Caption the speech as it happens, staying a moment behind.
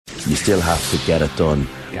you still have to get it done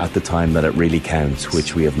at the time that it really counts,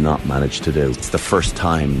 which we have not managed to do. It's the first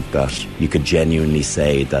time that you could genuinely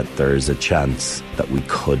say that there's a chance that we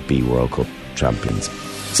could be World Cup champions.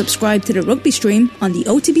 Subscribe to the rugby stream on the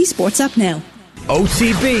OTB Sports app now.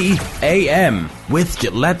 OTB AM with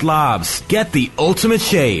Gillette Labs. Get the ultimate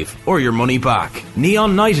shave or your money back.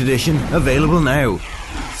 Neon Night Edition available now.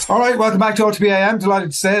 Alright, welcome back to OTB AM.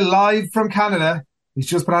 Delighted to say, live from Canada. He's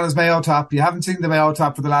just put on his Mayo top. You haven't seen the Mayo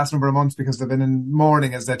top for the last number of months because they've been in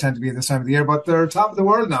mourning, as they tend to be at this time of the year, but they're top of the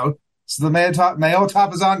world now. So the Mayo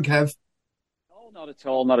top is on, Kev. No,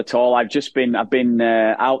 not at all. I've been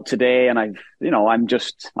out today, and I'm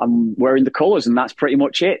wearing the colours, and that's pretty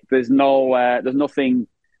much it. There's nothing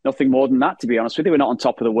more than that, to be honest with you. We're not on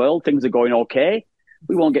top of the world. Things are going okay.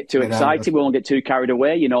 We won't get too excited. We won't get too carried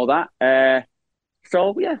away. You know that.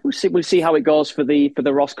 So yeah, we'll see how it goes for the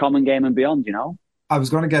Roscommon game and beyond. You know. I was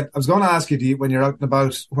going to ask you, when you're out and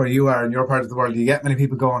about where you are in your part of the world, do you get many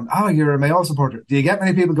people going, "Oh, you're a Mayo supporter"? Do you get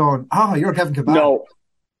many people going, "Oh, you're Kevin Kilbane"?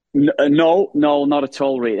 No, not at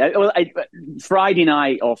all, really. Friday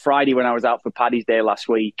night or Friday when I was out for Paddy's Day last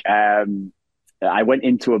week, I went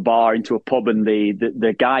into a pub, and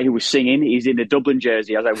the guy who was singing, he's in a Dublin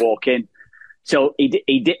jersey as I walk in. So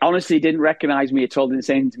he honestly didn't recognise me at all, didn't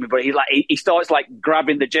say anything to me, but he starts like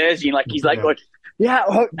grabbing the jersey and he's going, yeah,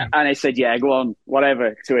 and I said, yeah, go on,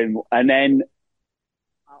 whatever, to him. And then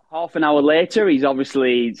half an hour later, he's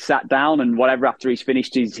obviously sat down and whatever after he's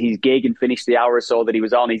finished his gig and finished the hour or so that he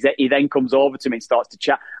was on. He then comes over to me and starts to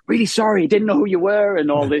chat. Really sorry, I didn't know who you were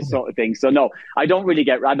and all this sort of thing. So no, I don't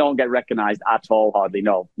get recognised at all, hardly.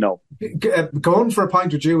 No. Going for a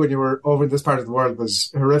pint with you when you were over in this part of the world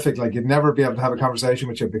was horrific. Like, you'd never be able to have a conversation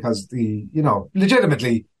with you because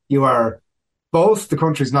legitimately you are both the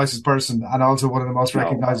country's nicest person and also one of the most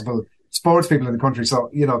recognisable sports people in the country. So,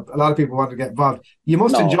 a lot of people want to get involved. You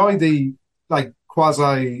must enjoy the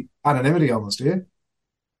quasi anonymity almost, do you?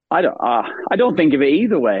 I don't think of it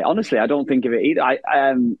either way. Honestly, I don't think of it either.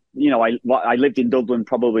 I lived in Dublin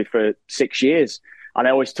probably for 6 years, and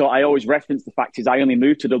I always reference the fact is I only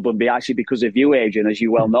moved to Dublin because of you, Adrian, as you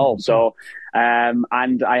well know. So,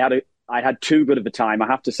 and I had too good of a time, I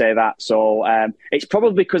have to say that. So it's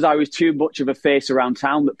probably because I was too much of a face around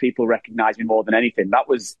town that people recognise me more than anything. That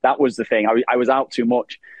was the thing. I was out too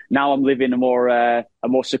much. Now I'm living a more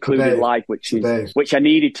secluded life, which I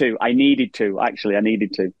needed to. I needed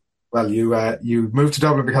to. Well, you moved to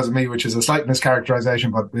Dublin because of me, which is a slight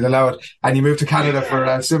mischaracterisation, but we'll allow it. And you moved to Canada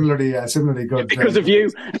for similarly good. Because of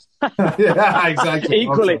you. Yeah, exactly.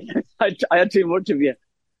 Equally, I had too much of you.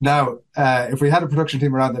 Now, if we had a production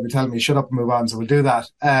team around, they'd be telling me, shut up and move on. So we'll do that.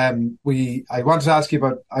 I wanted to ask you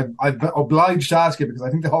about, I'm obliged to ask you because I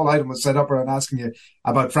think the whole item was set up around asking you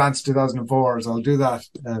about France 2004. So I'll do that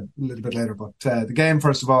a little bit later. But the game,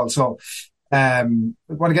 first of all. So I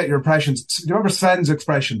want to get your impressions. Do you remember Sven's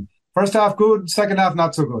expression? First half good, second half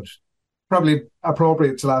not so good. Probably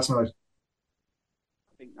appropriate to last night.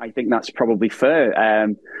 I think that's probably fair.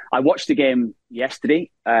 I watched the game yesterday.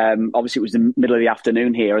 Obviously, it was the middle of the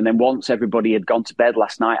afternoon here. And then once everybody had gone to bed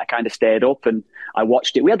last night, I kind of stayed up and I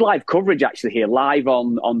watched it. We had live coverage actually here, live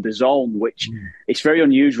on the Zone, which it's very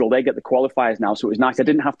unusual. They get the qualifiers now, so it was nice. I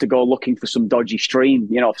didn't have to go looking for some dodgy stream,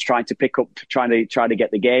 trying to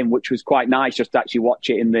get the game, which was quite nice just to actually watch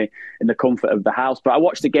it in the comfort of the house. But I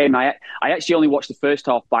watched the game. I actually only watched the first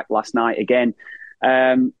half back last night again.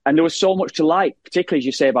 And there was so much to like, particularly as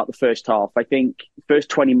you say about the first half. I think first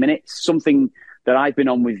 20 minutes, something that I've been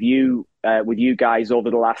on with you guys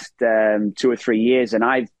over the last 2 or 3 years, and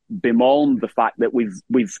I've bemoaned the fact that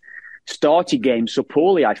we've started games so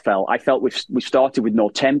poorly. I felt we've started with no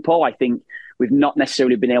tempo. I think we've not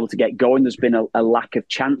necessarily been able to get going. There's been a lack of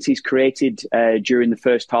chances created during the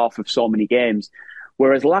first half of so many games.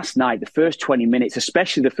 Whereas last night, the first 20 minutes,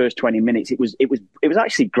 especially the first 20 minutes, it was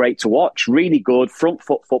actually great to watch. Really good front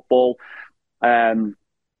foot football.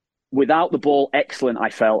 Without the ball, excellent.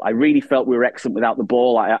 I really felt we were excellent without the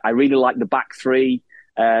ball. I really liked the back three,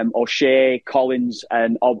 O'Shea, Collins,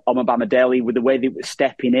 and Omobamidele with the way they were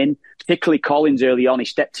stepping in. Particularly Collins early on, he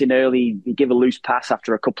stepped in early. He gave a loose pass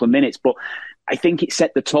after a couple of minutes, but I think it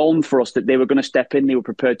set the tone for us that they were going to step in. They were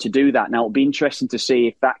prepared to do that. Now, it'll be interesting to see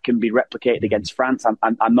if that can be replicated against France.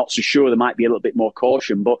 I'm not so sure. There might be a little bit more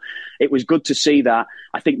caution, but it was good to see that.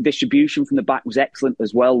 I think distribution from the back was excellent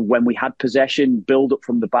as well. When we had possession, build up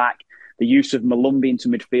from the back, the use of Malumbi into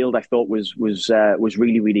midfield, I thought was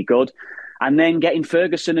really, really good. And then getting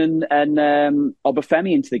Ferguson and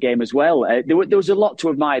Obafemi into the game as well. There was a lot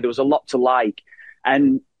to admire. There was a lot to like.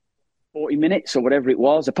 And 40 minutes or whatever it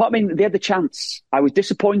was. I mean, they had the chance. I was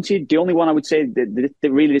disappointed. The only one I would say that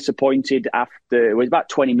really disappointed after, it was about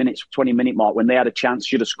 20-minute mark when they had a chance,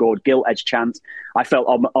 should have scored, gilt-edged chance. I felt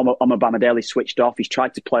Bamadelli switched off. He's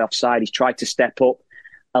tried to play offside. He's tried to step up.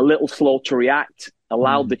 A little slow to react,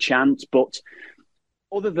 allowed the chance. But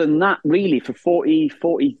other than that, really, for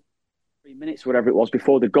 43 minutes, whatever it was,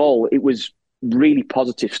 before the goal, it was really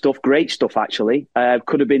positive stuff, great stuff actually.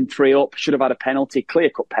 Could have been 3-up, should have had a penalty,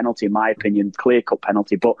 clear-cut penalty in my opinion, clear-cut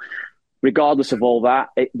penalty. But regardless of all that,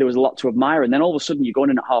 there was a lot to admire. And then all of a sudden you're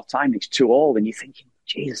going in at half-time and it's 2-2 and you're thinking,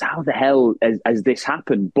 Jesus, how the hell has this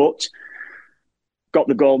happened? But got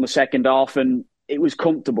the goal in the second half and it was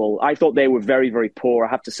comfortable. I thought they were very, very poor. I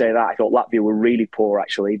have to say that. I thought Latvia were really poor,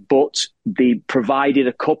 actually. But they provided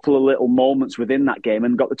a couple of little moments within that game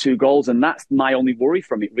and got the 2 goals. And that's my only worry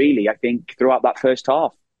from it, really, I think, throughout that first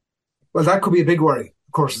half. Well, that could be a big worry,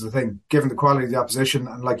 of course, is the thing, given the quality of the opposition.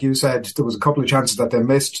 And like you said, there was a couple of chances that they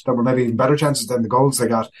missed that were maybe even better chances than the goals they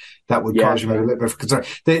got that would cause you maybe a little bit of concern.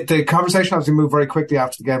 The conversation obviously moved very quickly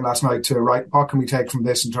after the game last night to, right, what can we take from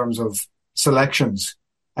this in terms of selections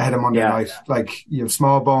ahead of Monday night? Like, you have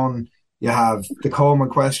Smallbone, you have the Coleman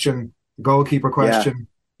question, the goalkeeper question,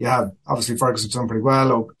 you have, obviously, Ferguson's done pretty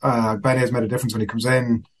well. Benny has made a difference when he comes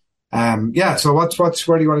in. So where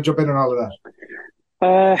do you want to jump in on all of that?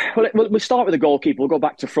 Well, we'll start with the goalkeeper. We'll go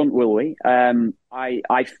back to front, will we?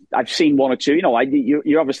 I've seen one or two. You know,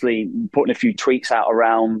 you're obviously putting a few tweets out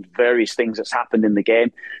around various things that's happened in the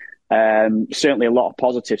game. Certainly a lot of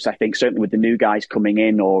positives, I think, certainly with the new guys coming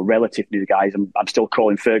in or relative new guys. I'm still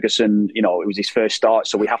calling Ferguson, you know, it was his first start,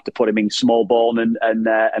 so we have to put him in Smallbone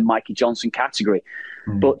and Mikey Johnson category.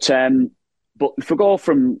 But if we go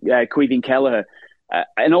from Caoimhín Kelleher,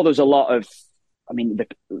 I know there's a lot of, I mean,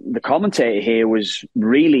 the commentator here was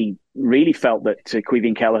really felt that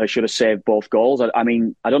Caoimhín Kelleher should have saved both goals. I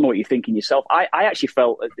mean, I don't know what you're thinking yourself. I actually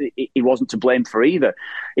felt he wasn't to blame for either.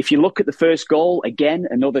 If you look at the first goal, again,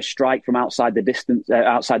 another strike from outside the distance,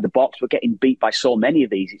 outside the box. We're getting beat by so many of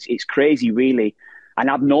these. It's crazy, really. An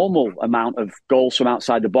abnormal amount of goals from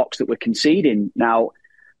outside the box that we're conceding. Now,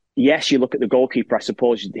 yes, you look at the goalkeeper. I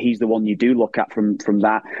suppose he's the one you do look at from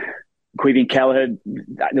that. Caoimhín Kelleher,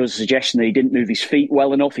 there was a suggestion that he didn't move his feet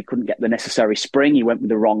well enough. He couldn't get the necessary spring. He went with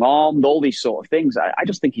the wrong arm. All these sort of things. I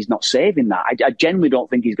just think he's not saving that. I genuinely don't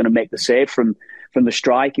think he's going to make the save from the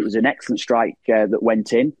strike. It was an excellent strike that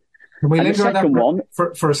went in. Can we linger on that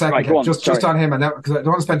for a second? Right, just on him, and because I don't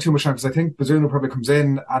want to spend too much time, because I think Bazunu probably comes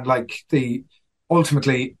in and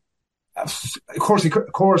ultimately, of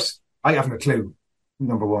course, I haven't a clue.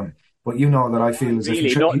 Number one. But you know that I feel as really,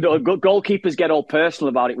 if goalkeepers get all personal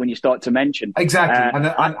about it when you start to mention. Exactly,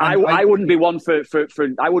 I wouldn't be one for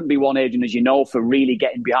I wouldn't be one, Adrian, as you know, for really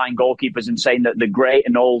getting behind goalkeepers and saying that they're great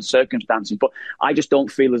in all circumstances. But I just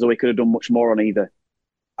don't feel as though we could have done much more on either.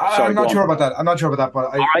 I'm not sure about that.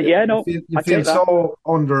 But you feel so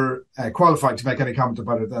under qualified to make any comment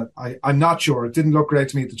about it that I'm not sure. It didn't look great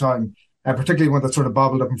to me at the time. Particularly when that sort of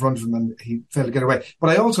bobbled up in front of him and he failed to get away.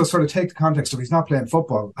 But I also sort of take the context of he's not playing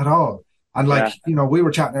football at all. And we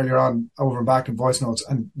were chatting earlier on over and back in voice notes,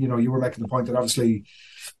 and, you know, you were making the point that obviously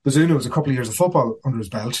Bazunu has a couple of years of football under his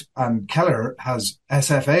belt and Kelleher has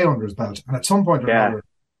SFA under his belt. And at some point or another,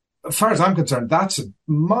 as far as I'm concerned, that's a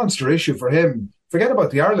monster issue for him. Forget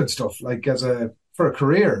about the Ireland stuff, for a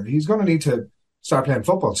career. He's going to need to start playing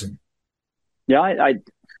football soon. Yeah,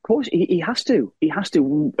 of course, he has to. He has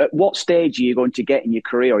to. At what stage are you going to get in your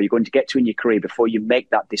career, or are you going to get to in your career before you make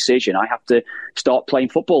that decision? I have to start playing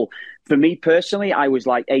football. For me personally, I was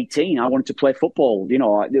like 18. I wanted to play football. You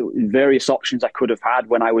know, various options I could have had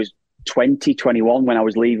when I was 20, 21, when I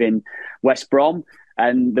was leaving West Brom.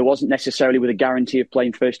 And there wasn't necessarily with a guarantee of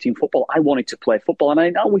playing first team football. I wanted to play football. And I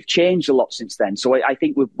know we've changed a lot since then. So I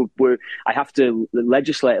think I have to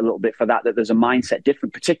legislate a little bit for that there's a mindset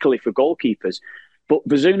different, particularly for goalkeepers. But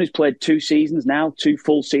Bazunu's played 2 seasons now, 2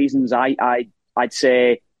 full seasons. I'd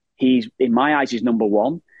say he's, in my eyes, he's number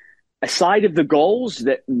one. Aside of the goals,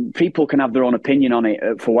 that people can have their own opinion on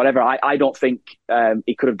it for whatever. I don't think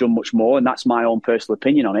he could have done much more, and that's my own personal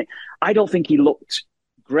opinion on it. I don't think he looked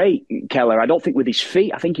great, Kelleher. I don't think with his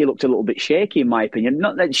feet. I think he looked a little bit shaky, in my opinion.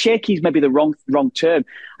 Not that shaky is maybe the wrong term.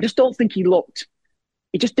 I just don't think he looked.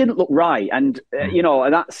 It just didn't look right, and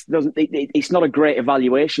it's not a great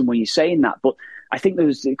evaluation when you're saying that, but. I think there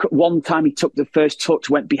was one time he took the first touch,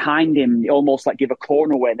 went behind him, almost like give a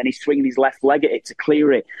corner away, and then he's swinging his left leg at it to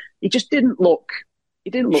clear it. He just didn't look. He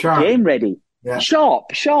didn't look game ready. Yeah.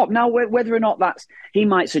 Sharp. Now, whether or not that's, he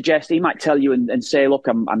might tell you and say, look,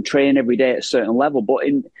 I'm training every day at a certain level, but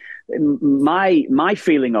my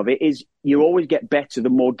feeling of it is you always get better the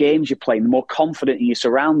more games you're playing, the more confident in your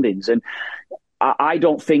surroundings. And I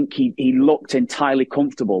don't think he looked entirely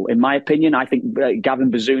comfortable. In my opinion, I think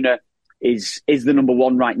Gavin Bazunu is the number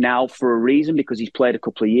one right now for a reason, because he's played a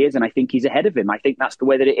couple of years, and I think he's ahead of him. I think that's the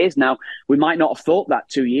way that it is now. We might not have thought that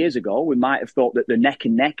 2 years ago. We might have thought that they're neck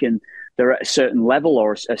and neck and they're at a certain level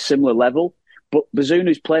or a similar level. But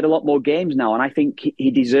Bazunu's played a lot more games now, and I think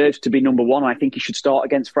he deserves to be number one. And I think he should start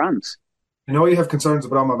against France. I know you have concerns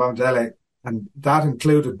about Bamidele, and that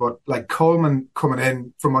included, but like Coleman coming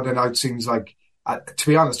in from Monday night seems like, to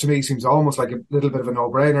be honest, to me, seems almost like a little bit of a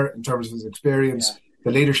no-brainer in terms of his experience. Yeah.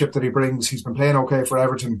 The leadership that he brings. He's been playing okay for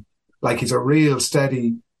Everton. Like, he's a real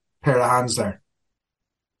steady pair of hands there.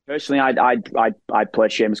 Personally, I'd play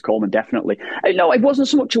Seamus Coleman, definitely. No, it wasn't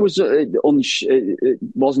so much I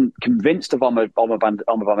wasn't convinced of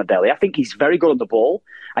Bamidele. I think he's very good on the ball.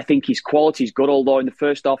 I think his quality is good, although in the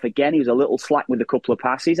first half, again, he was a little slack with a couple of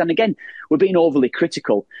passes. And again, we're being overly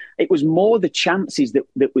critical. It was more the chances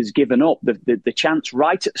that was given up. The chance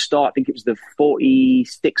right at the start, I think it was the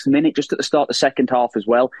 46th minute, just at the start of the second half as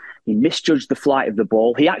well. He misjudged the flight of the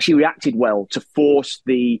ball. He actually reacted well to force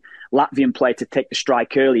the Latvian player to take the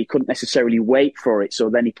strike early. He couldn't necessarily wait for it, so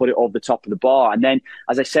then he put it over the top of the bar. And then,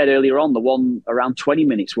 as I said earlier on, the one around 20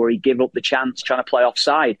 minutes where he gave up the chance trying to play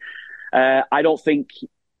offside. I don't think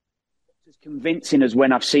as convincing as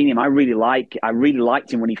when I've seen him. I really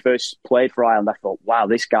liked him when he first played for Ireland. I thought, wow,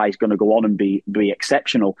 this guy's going to go on and be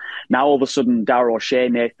exceptional. Now all of a sudden, Darragh O'Shea,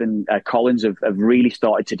 Nathan Collins have really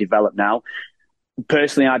started to develop now.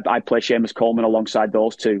 Personally, I'd play Seamus Coleman alongside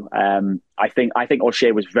those two. I think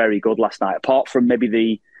O'Shea was very good last night. Apart from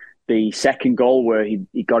maybe the second goal where he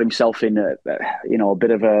got himself in a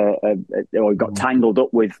bit of or he got tangled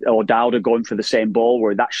up with O'Dowda going for the same ball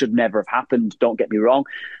where that should never have happened. Don't get me wrong.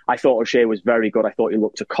 I thought O'Shea was very good. I thought he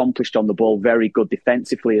looked accomplished on the ball, very good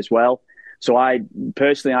defensively as well. So I'd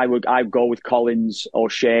go with Collins,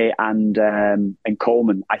 O'Shea, and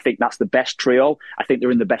Coleman. I think that's the best trio. I think they're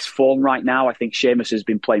in the best form right now. I think Seamus has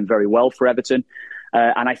been playing very well for Everton,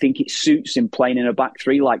 and I think it suits him playing in a back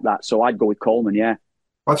three like that. So I'd go with Coleman. Yeah.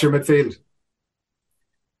 What's your midfield?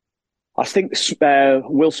 I think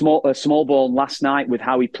Will Smallbone last night, with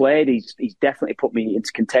how he played, he's definitely put me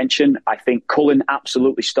into contention. I think Cullen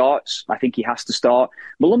absolutely starts. I think he has to start.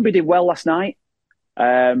 Malumbi did well last night.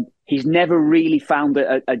 He's never really found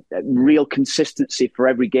a real consistency for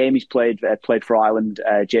every game he's played for Ireland,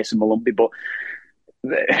 Jason Malumbi, but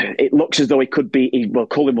it looks as though he could be. Well,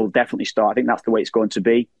 Cullen will definitely start. I think that's the way it's going to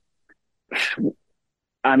be.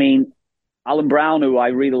 I mean, Alan Brown, who I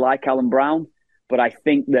really like Alan Brown, but I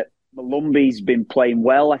think that Malumbi's been playing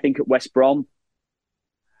well, I think, at West Brom.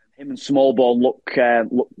 Him and Smallbone look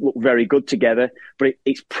very good together, but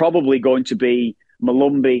it's probably going to be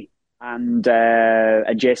Malumbi and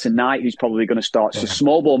Jason Knight, who's probably going to start. So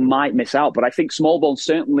Smallbone might miss out, but I think Smallbone,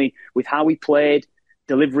 certainly with how he played,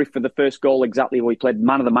 delivery for the first goal, exactly what he played,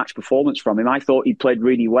 man of the match performance from him. I thought he played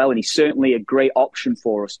really well, and he's certainly a great option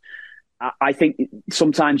for us. I think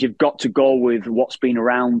sometimes you've got to go with what's been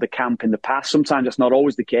around the camp in the past. Sometimes that's not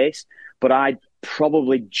always the case, but I'd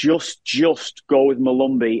probably just go with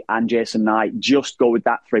Malumbi and Jason Knight. Just go with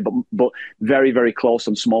that three, but very, very close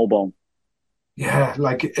on Smallbone. Yeah,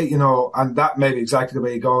 and that may be exactly the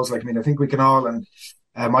way he goes. I think we can all, and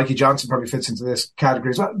Mikey Johnson probably fits into this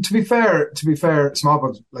category as well. To be fair,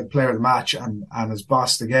 Smallbone's like player of the match and has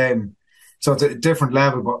bossed the game. So it's a different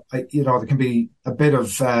level, but there can be a bit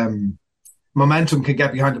of momentum can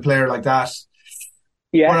get behind a player like that.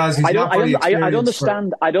 Yeah, whereas he's I'd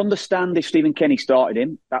understand if Stephen Kenny started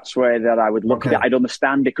him. That's where that I would look at it. I'd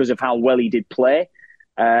understand because of how well he did play.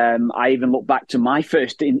 I even look back to my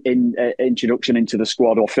first introduction into the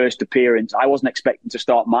squad, or first appearance. I wasn't expecting to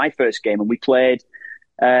start my first game, and we played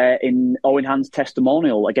in Owen Hand's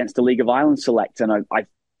testimonial against the League of Ireland select, and I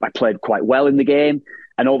played quite well in the game.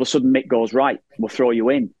 And all of a sudden, Mick goes, right, we'll throw you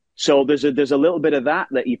in. So there's a little bit of that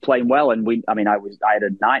you're playing well. And I had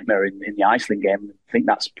a nightmare in the Iceland game. I think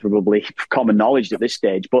that's probably common knowledge at this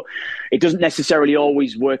stage. But it doesn't necessarily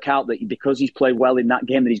always work out that because he's played well in that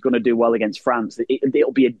game that he's going to do well against France.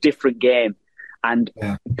 It'll be a different game. And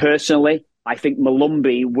personally, I think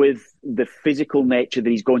Malumbi, with the physical nature that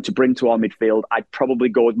he's going to bring to our midfield, I'd probably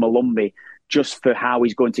go with Malumbi, just for how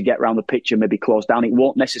he's going to get around the pitch and maybe close down. It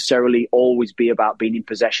won't necessarily always be about being in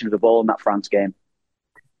possession of the ball in that France game.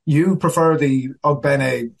 You prefer the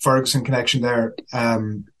Ogbene-Ferguson connection there.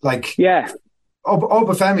 Yeah.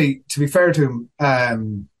 Obafemi, to be fair to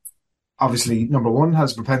him, obviously, number one,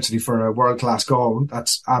 has propensity for a world-class goal.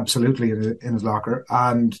 That's absolutely in his locker.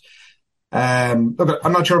 And Look,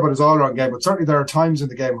 I'm not sure about his all-round game, but certainly there are times in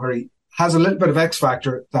the game where he has a little bit of X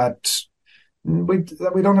factor that we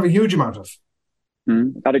don't have a huge amount of.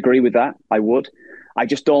 I'd agree with that. I would. I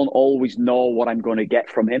just don't always know what I'm going to get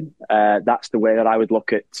from him. That's the way that I would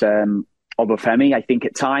look at Obafemi. I think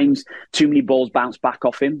at times too many balls bounce back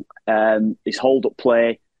off him. His hold-up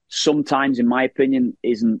play sometimes, in my opinion,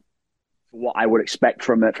 isn't what I would expect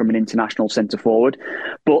from an international centre forward.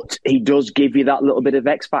 But he does give you that little bit of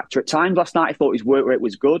X factor. At times last night, I thought his work rate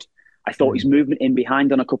was good. I thought his movement in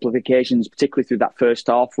behind on a couple of occasions, particularly through that first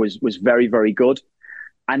half, was very, very good.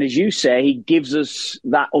 And as you say, he gives us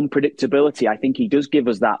that unpredictability. I think he does give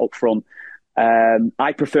us that up front.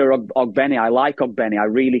 I prefer Ogbene. I like Ogbene. I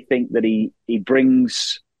really think that he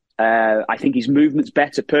brings. I think his movement's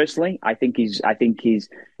better personally. I think his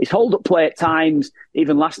hold up play at times,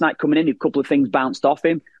 even last night coming in, a couple of things bounced off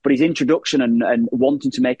him. But his introduction and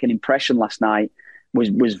wanting to make an impression last night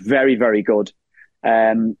was very, very good.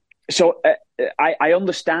 So I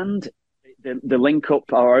understand the link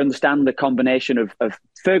up, or I understand the combination of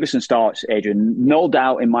Ferguson starts, Adrian. No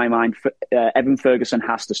doubt in my mind, Evan Ferguson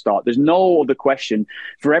has to start. There's no other question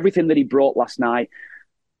for everything that he brought last night.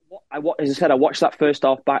 As I said, I watched that first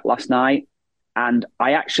half back last night, and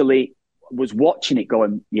I actually was watching it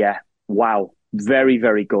going, yeah, wow, very,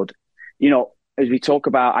 very good. You know, as we talk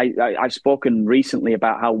about, I've spoken recently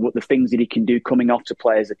about what the things that he can do coming off to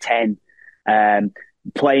play as a 10,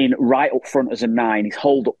 playing right up front as a 9, his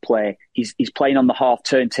hold-up play. He's playing on the half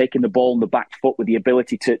turn, taking the ball on the back foot with the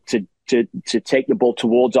ability to take the ball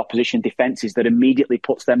towards opposition defences that immediately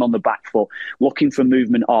puts them on the back foot, looking for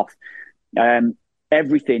movement off.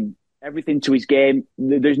 Everything to his game.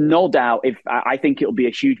 There's no doubt. I think it'll be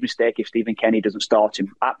a huge mistake if Stephen Kenny doesn't start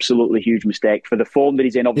him. Absolutely huge mistake for the form that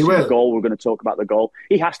he's in. Obviously, the goal. We're going to talk about the goal.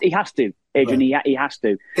 He has to. Adrian, he has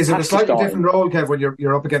to. Is it a slightly different role, Kev, when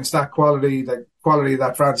you're up against that quality? The quality of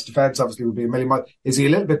that France defence obviously would be a million miles. Is he a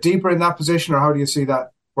little bit deeper in that position, or how do you see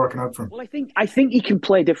that working out for him? Well, I think he can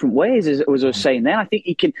play different ways, as I was saying there. I think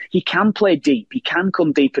he can play deep. He can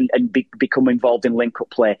come deep and become involved in link-up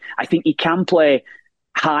play. I think he can play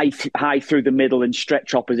high through the middle and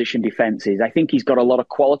stretch opposition defences. I think he's got a lot of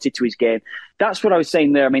quality to his game. That's what I was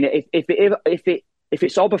saying there. I mean, if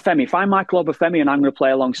it's Obafemi, if I'm Michael Obafemi and I'm going to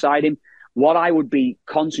play alongside him, what I would be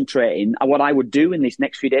concentrating and what I would do in these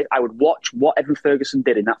next few days, I would watch what Evan Ferguson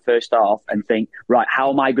did in that first half and think, right,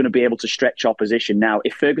 how am I going to be able to stretch opposition now?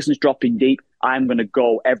 If Ferguson's dropping deep, I'm going to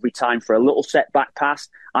go every time for a little set back pass.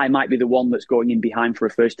 I might be the one that's going in behind for a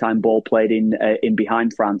first time ball played in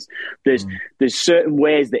behind France. There's certain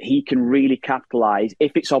ways that he can really capitalise.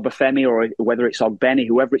 If it's Obafemi or whether it's Ogbene,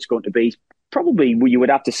 whoever it's going to be, probably you would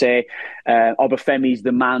have to say Obafemi's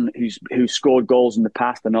the man who's scored goals in the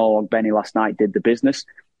past. I know Ogbene last night did the business,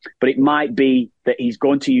 but it might be that he's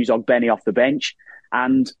going to use Ogbene off the bench,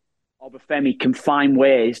 and Obafemi can find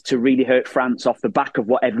ways to really hurt France off the back of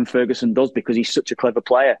what Evan Ferguson does because he's such a clever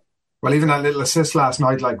player. Well, even that little assist last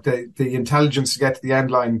night, like the intelligence to get to the end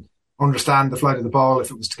line, understand the flight of the ball, if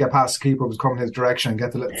it was to get past the keeper, was coming his direction and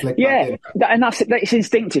get the little flick back in. And that's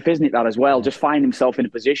instinctive, isn't it, that as well? Just find himself in a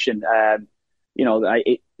position.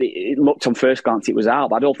 It looked on first glance it was out,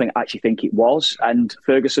 but I don't actually think it was. And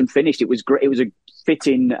Ferguson finished. It was great. It was a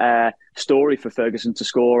fitting story for Ferguson to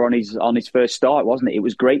score on his first start, wasn't it? It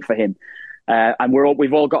was great for him. And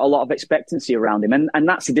we've all got a lot of expectancy around him, and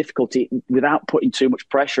that's the difficulty without putting too much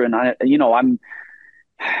pressure. And I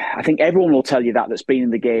think everyone will tell you that's been in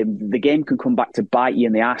the game. The game can come back to bite you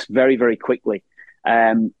in the ass very, very quickly.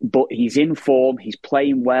 But he's in form. He's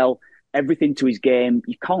playing well. Everything to his game.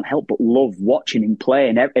 You can't help but love watching him play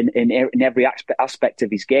in every aspect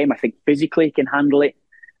of his game. I think physically he can handle it.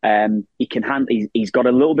 He's got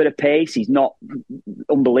a little bit of pace. He's not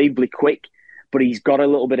unbelievably quick, but he's got a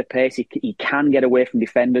little bit of pace. He can get away from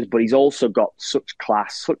defenders, but he's also got such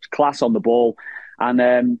class on the ball.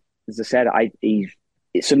 And as I said,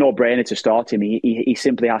 it's a no-brainer to start him. He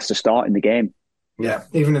simply has to start in the game. Yeah,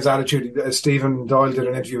 even his attitude. Stephen Doyle did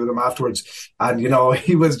an interview with him afterwards, and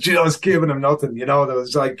he was just giving him nothing. There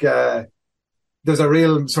was like there's a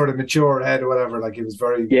real sort of mature head or whatever. Like he was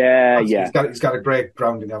very He's got a great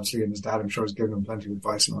grounding, obviously, and his dad, I'm sure, has given him plenty of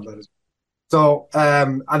advice and all that. So,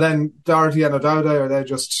 and then Doherty and O'Dowda, are they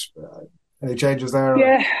just any changes there?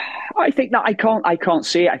 Yeah, I think that I can't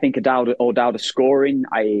see it. I think O'Dowda scoring.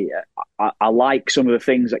 I like some of the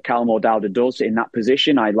things that Callum O'Dowda does in that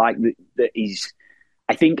position. I like that he's.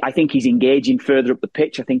 I think he's engaging further up the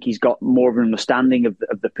pitch. I think he's got more of an understanding of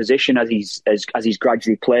the position as he's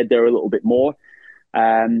gradually played there a little bit more.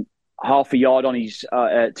 Half a yard on his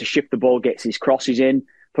to shift the ball, gets his crosses in,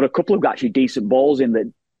 put a couple of actually decent balls in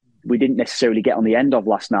that we didn't necessarily get on the end of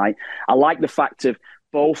last night. I like the fact of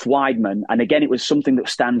both widemen, and again, it was something that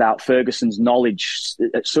stand out. Ferguson's knowledge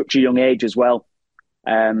at such a young age as well.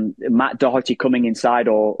 Matt Doherty coming inside,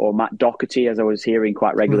 or Matt Doherty, as I was hearing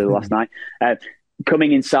quite regularly last night.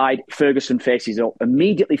 Coming inside, Ferguson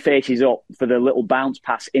immediately faces up for the little bounce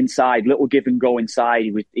pass inside, little give and go inside.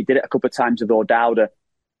 He did it a couple of times with O'Dowda.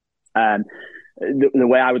 The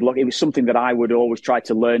way I would look, it was something that I would always try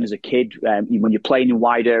to learn as a kid. When you're playing in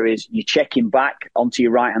wide areas, you're checking back onto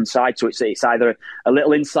your right-hand side. So it's either a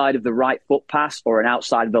little inside of the right foot pass or an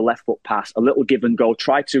outside of the left foot pass, a little give and go.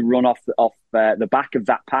 Try to run off the back of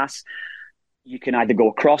that pass. You can either go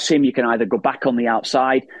across him, you can either go back on the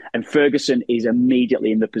outside, and Ferguson is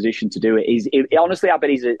immediately in the position to do it. Honestly, I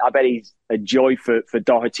bet he's a joy for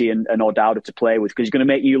Doherty and O'Dowda to play with, because he's going to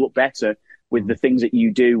make you look better with the things that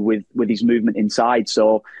you do with his movement inside.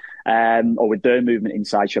 So, or with their movement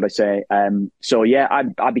inside, should I say? So yeah,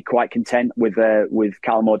 I'd be quite content with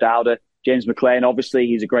Callum O'Dowda. James McLean, obviously,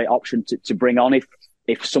 he's a great option to bring on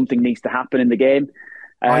if something needs to happen in the game.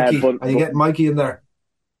 Mikey, are you getting Mikey in there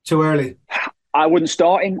too early? I wouldn't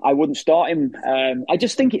start him. I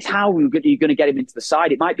just think it's how you're going to get him into the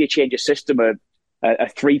side. It might be a change of system, a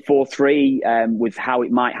 3-4-3 with how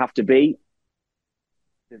it might have to be.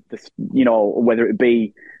 Whether it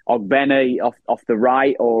be Ogbene off the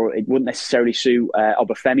right, or it wouldn't necessarily suit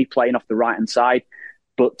Obafemi playing off the right-hand side.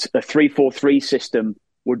 But a 3-4-3 system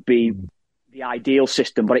would be the ideal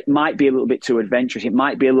system, but it might be a little bit too adventurous. It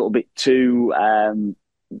might be a little bit too, I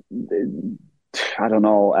don't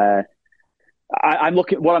know. I'm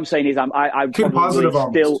looking. What I'm saying is, I'm too positive.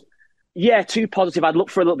 Still, yeah, too positive. I'd look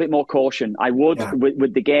for a little bit more caution. I would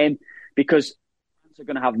with the game, because France are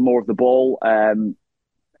going to have more of the ball.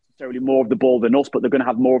 Necessarily more of the ball than us, but they're going to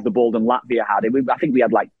have more of the ball than Latvia had. I think we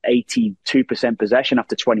had like 82% possession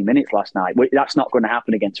after 20 minutes last night. That's not going to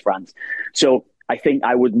happen against France. So I think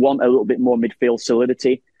I would want a little bit more midfield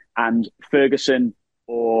solidity, and Ferguson,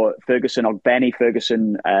 Ogbene,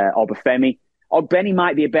 Obafemi. Ogbene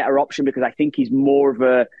might be a better option, because I think he's more of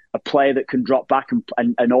a player that can drop back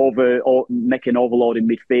and make an overload in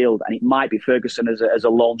midfield, and it might be Ferguson as a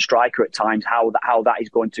lone striker at times. How that is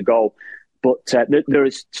going to go. But there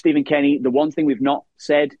is Stephen Kenny. The one thing we've not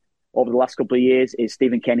said over the last couple of years is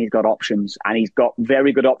Stephen Kenny's got options, and he's got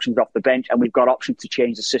very good options off the bench, and we've got options to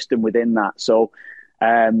change the system within that. So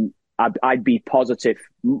I'd be positive,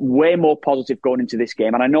 way more positive going into this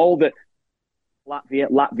game. And I know that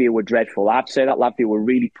Latvia were dreadful. I have to say that Latvia were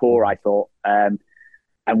really poor, I thought. And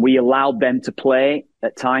we allowed them to play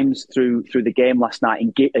at times through the game last night,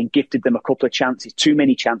 and gifted them a couple of chances, too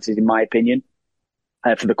many chances, in my opinion.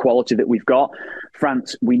 For the quality that we've got.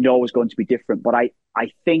 France, we know, is going to be different. But I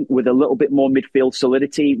think with a little bit more midfield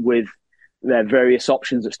solidity, with the various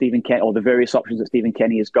options that Stephen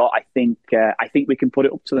Kenny has got, I think we can put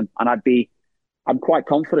it up to them. And I'm quite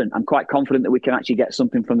confident. I'm quite confident that we can actually get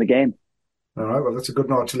something from the game. All right, well, that's a good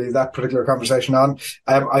note to leave that particular conversation on.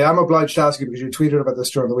 I am obliged to ask you, because you tweeted about this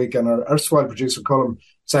during the weekend. Our erstwhile producer, Cullum,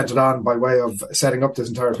 sent it on by way of setting up this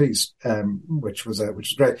entire piece, which was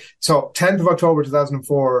great. So, 10th of October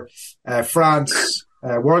 2004, France,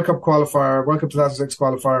 World Cup qualifier, World Cup 2006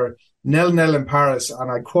 qualifier, 0-0 in Paris.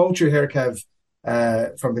 And I quote you here, Kev,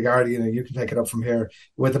 from The Guardian, and you can take it up from here.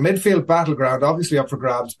 With the midfield battleground obviously up for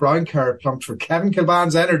grabs, Brian Kerr plumped for Kevin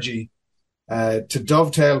Kilbane's energy to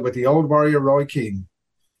dovetail with the old warrior Roy Keane.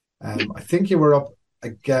 I think you were up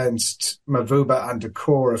against Mavuba and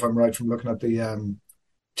Decor, if I'm right from looking at the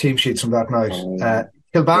team sheets from that night.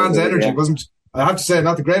 Kilbane's energy wasn't, I have to say,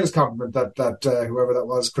 not the greatest compliment that whoever that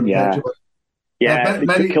was could have paid you.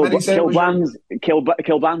 But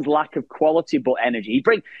Kilbane's lack of quality but energy.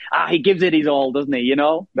 He gives it his all, doesn't he? You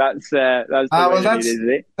know, that's the way it is, isn't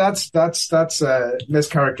it? That's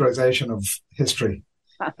mischaracterization of history.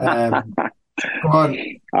 Come on.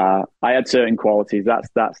 I had certain qualities.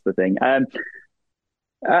 That's the thing.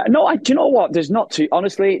 No, do you know what? There's not too,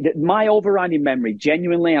 honestly, my overriding memory,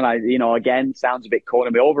 genuinely, and again, sounds a bit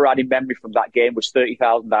corny, my overriding memory from that game was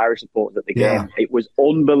 30,000 Irish supporters at the game. It was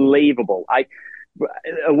unbelievable.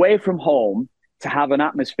 Away from home, to have an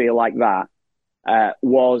atmosphere like that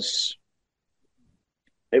was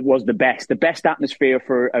the best atmosphere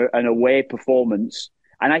for an away performance.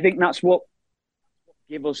 And I think that's what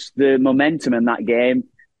gave us the momentum in that game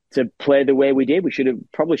to play the way we did. We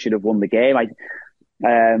probably should have won the game.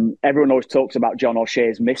 Everyone always talks about John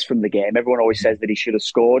O'Shea's miss from the game. Everyone always says that he should have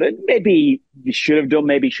scored, and maybe he should have done.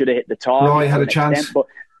 Maybe he should have hit the target. No, he had a chance. But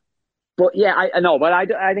But yeah, I know, but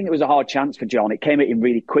I think it was a hard chance for John. It came at him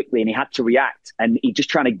really quickly, and he had to react. And he just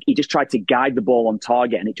tried to guide the ball on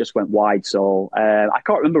target, and it just went wide. So I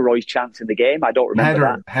can't remember Roy's chance in the game. I don't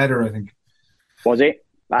remember header. I think. Was it?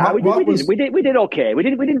 We did okay. We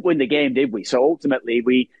didn't win the game, did we? So ultimately,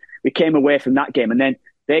 we came away from that game, and then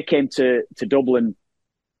they came to Dublin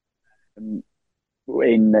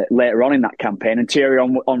later on in that campaign, and Thierry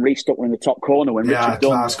Henry stuck one in the top corner when Richard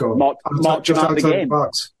Dunn marked him out of the game.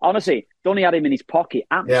 Honestly, Dunny had him in his pocket,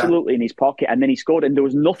 absolutely in his pocket, and then he scored, and there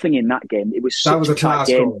was nothing in that game. It was such a tight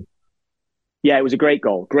game. Goal. Yeah, it was a great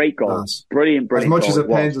goal. Class. Brilliant. As much goal as it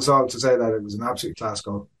pains us all to say that, it was an absolute class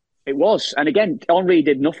goal. It was, and again, Henry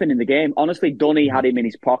did nothing in the game. Honestly, Dunny had him in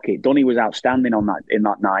his pocket. Dunny was outstanding in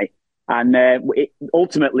that night. And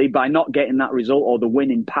ultimately, by not getting that result or the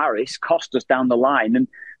win in Paris, cost us down the line. And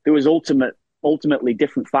there was ultimately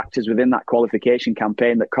different factors within that qualification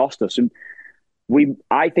campaign that cost us. And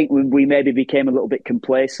I think we maybe became a little bit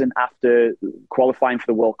complacent after qualifying for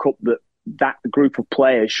the World Cup that group of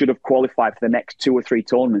players should have qualified for the next 2 or 3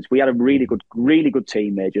 tournaments. We had a really good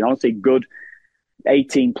team, Major. And honestly, good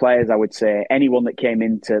 18 players, I would say. Anyone that came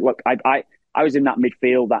into... Look, I was in that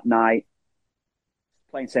midfield that night.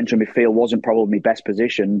 Playing central midfield wasn't probably my best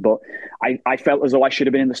position, but I felt as though I should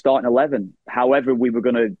have been in the starting 11. However we were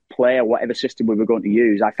going to play or whatever system we were going to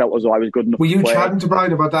use, I felt as though I was good enough. Were you chatting to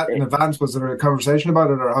Brian about that in advance? Was there a conversation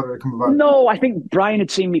about it, or how did it come about? No, I think Brian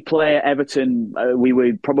had seen me play at Everton. We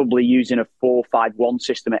were probably using a 4-5-1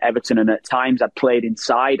 system at Everton, and at times I'd played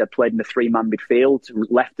inside. I'd played in the 3-man midfield,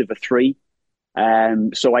 left of a 3.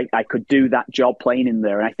 So I could do that job playing in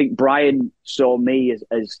there. And I think Brian saw me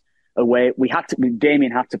as a way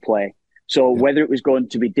Damien had to play. So whether it was going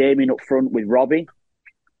to be Damien up front with Robbie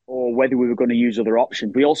or whether we were going to use other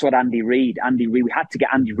options. We also had Andy Reid. We had to get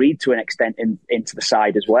Andy Reid to an extent into the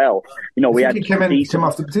side as well. You know, did he come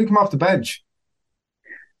off the bench?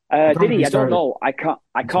 Did he? I don't know. I can't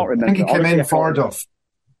remember. I think he came in for Duff.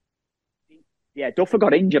 Yeah, Duffer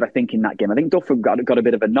got injured, I think, in that game. I think Duffer got a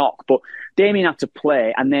bit of a knock. But Damien had to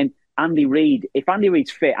play, and then Andy Reid, if Andy Reid's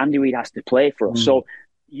fit, Andy Reid has to play for us. So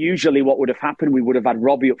usually what would have happened, we would have had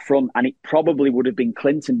Robbie up front, and it probably would have been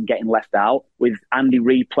Clinton getting left out, with Andy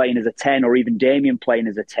Reid playing as a 10, or even Damien playing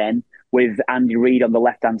as a 10, with Andy Reid on the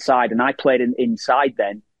left-hand side. And I played inside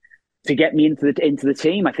then to get me into the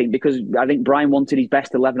team, I think, because I think Brian wanted his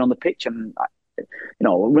best 11 on the pitch. And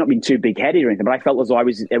we're not being too big-headed or anything, but I felt as though I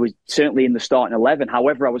was certainly in the starting 11,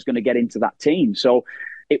 however I was going to get into that team. So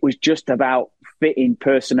it was just about fitting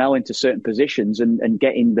personnel into certain positions and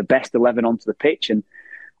getting the best 11 onto the pitch. And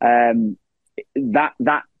that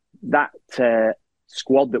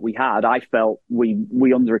squad that we had, I felt we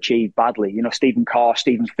underachieved badly. You know, Stephen Carr,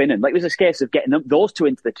 Stephen Finnan. Like, it was a case of getting those two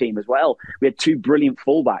into the team as well. We had 2 brilliant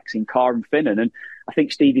fullbacks in Carr and Finnan, and I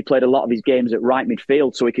think Stevie played a lot of his games at right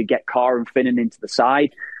midfield so he could get Carr and Finnan into the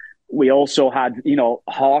side. We also had,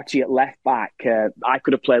 Harty at left back. I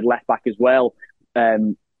could have played left back as well.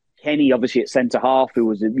 Kenny, obviously, at centre half, who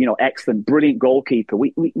was excellent, brilliant goalkeeper.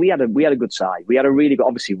 We had a good side. We had a really good,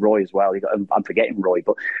 obviously Roy as well. I'm forgetting Roy,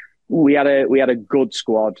 but we had a good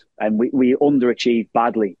squad, and we underachieved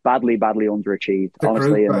badly underachieved.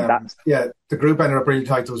 Honestly, the group ended up really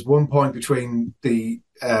tight. There was 1 point between the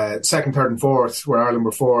second, third, and fourth, where Ireland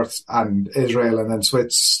were fourth, and Israel, and then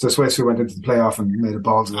the Swiss, who went into the playoff and made a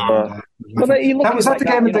balls of it. Was that the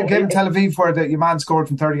game in Tel Aviv where your man scored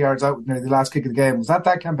from 30 yards out with nearly the last kick of the game? Was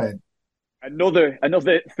that campaign? Another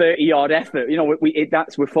 30-yard effort.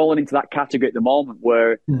 We're falling into that category at the moment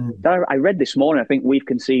where I read this morning, I think we've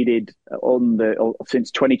conceded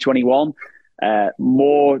since 2021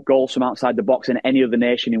 more goals from outside the box than any other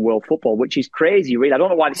nation in world football, which is crazy, really. I don't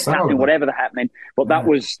know why this is happening, whatever that's happening, but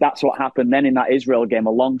that's what happened then in that Israel game,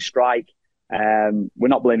 a long strike. We're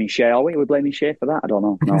not blaming Shea, are we? We're blaming Shea for that? I don't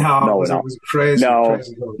know. No, we're not. It was crazy.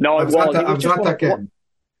 Crazy goal. No, I was at that game.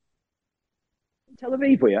 Tel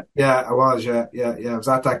Aviv, were you? Yeah, I was. Yeah. I was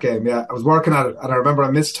at that game. Yeah, I was working at it, and I remember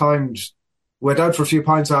I mistimed. Went out for a few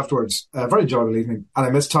pints afterwards. Very enjoyable evening, and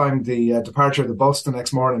I mistimed the departure of the bus the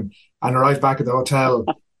next morning, and arrived back at the hotel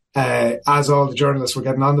as all the journalists were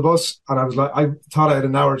getting on the bus. And I was like, I thought I had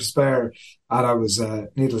an hour to spare, and I was,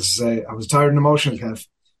 needless to say, I was tired and emotional, Kev.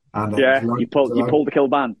 And you pulled the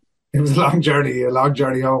Kilbane. It was a long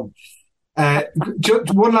journey home.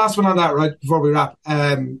 Just one last one on that, right before we wrap.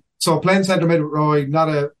 So playing centre mid with Roy, not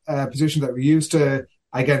a position that we're used to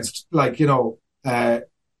against,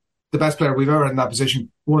 the best player we've ever had in that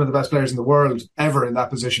position, one of the best players in the world ever in that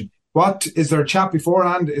position. Is there a chat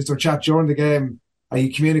beforehand? Is there a chat during the game? Are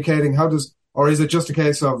you communicating? Or is it just a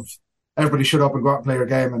case of everybody shut up and go out and play your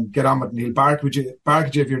game and get on with it, and he'll bark at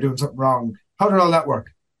you if you're doing something wrong? How did all that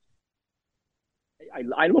work?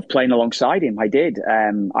 I love playing alongside him. I did.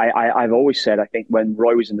 I've always said, I think when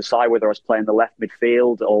Roy was in the side, whether I was playing the left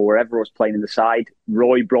midfield or wherever I was playing in the side,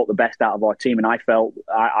 Roy brought the best out of our team, and I felt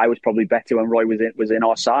I was probably better when Roy was in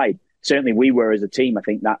our side. Certainly we were as a team. I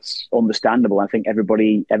think that's understandable. I think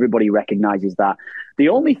everybody recognises that. The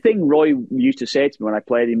only thing Roy used to say to me when I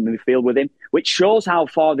played in midfield with him, which shows how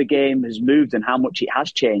far the game has moved and how much it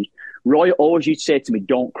has changed, Roy always used to say to me,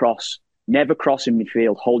 don't cross. Never cross in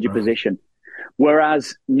midfield. Hold your position.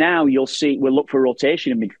 Whereas now we'll look for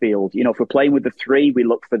rotation in midfield. You know, if we're playing with the three, we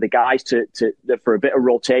look for the guys for a bit of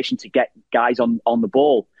rotation to get guys on the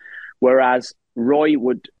ball. Whereas Roy it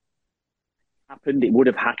would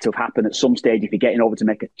have had to have happened at some stage if you're getting over to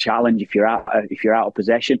make a challenge, if you're out of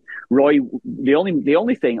possession. Roy, the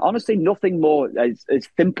only thing, honestly, nothing more as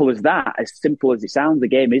simple as that, as simple as it sounds. The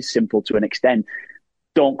game is simple to an extent.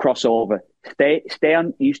 Don't cross over. You stay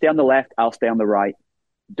on the left, I'll stay on the right.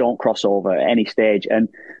 Don't cross over at any stage. And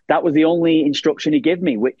that was the only instruction he gave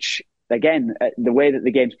me, which, again, the way that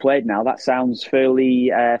the game's played now, that sounds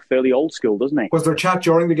fairly old school, doesn't it? Was there chat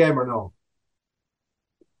during the game or no?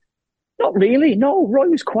 Not really. No, Roy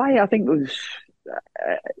was quiet. I think it was,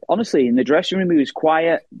 honestly, in the dressing room, he was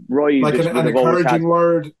quiet. Roy like an encouraging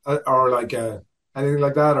word or like anything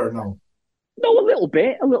like that, or no? No, a little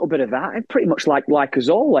bit of that. Pretty much like us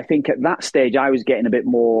all. I think at that stage I was getting a bit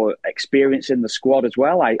more experience in the squad as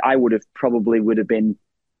well. I would have been,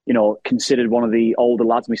 you know, considered one of the older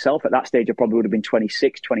lads myself. At that stage I probably would have been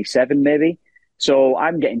 26, 27 maybe. So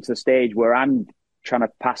I'm getting to the stage where I'm trying to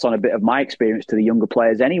pass on a bit of my experience to the younger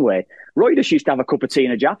players anyway. Roy just used to have a cup of tea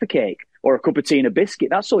and a Jaffa cake, or a cup of tea and a biscuit.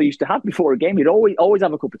 That's all he used to have before a game. He'd always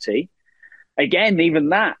have a cup of tea. Again, even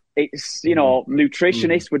that, it's, you know,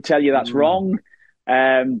 nutritionists would tell you that's wrong.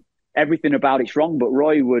 Everything about it's wrong, but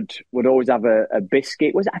Roy would always have a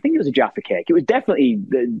biscuit. I think it was a Jaffa cake. It was definitely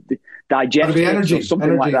the digestion or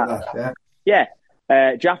something like that. Yeah.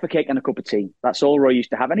 Jaffa cake and a cup of tea. That's all Roy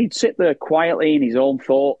used to have. And he'd sit there quietly in his own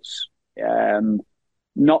thoughts.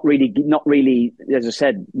 Not really, as I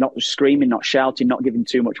said, not screaming, not shouting, not giving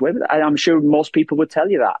too much way. I'm sure most people would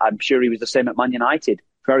tell you that. I'm sure he was the same at Man United.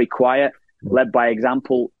 Very quiet, led by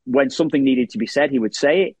example. When something needed to be said, he would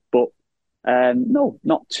say it, but no,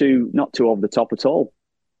 not too over the top at all.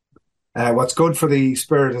 What's good for the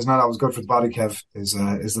spirit is not always good for the body, Kev, is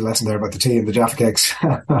the lesson there about the tea and the Jaffa cakes.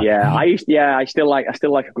 I still like a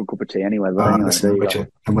good cup of tea anyway. But anyway,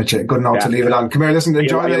 I'm with you. Good note to leave it on. Come here, listen,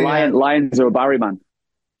 enjoy the Lions or Barry man.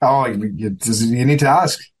 Oh, you need to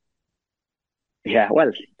ask. Yeah,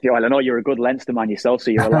 well, I know you're a good Leinster man yourself, so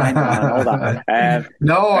you're a Lions man and all that.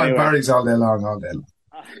 No, anyway. I'm Barry's all day long.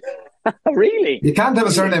 Really? You can't have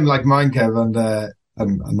a surname like mine, Kev,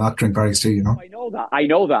 and not drink Barry's tea, you know? I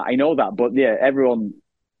know that. But yeah, everyone in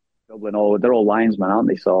Dublin, they're all Lions man, aren't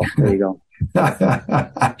they? So there you go.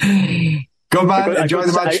 Good man, enjoy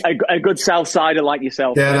the match. A good South Sider like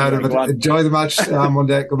yourself. Yeah, enjoy the match on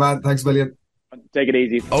Monday. Good man, thanks a million. Take it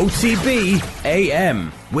easy. OTB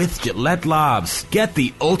AM with Gillette Labs. Get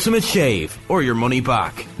the ultimate shave or your money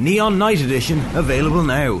back. Neon Night Edition available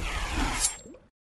now.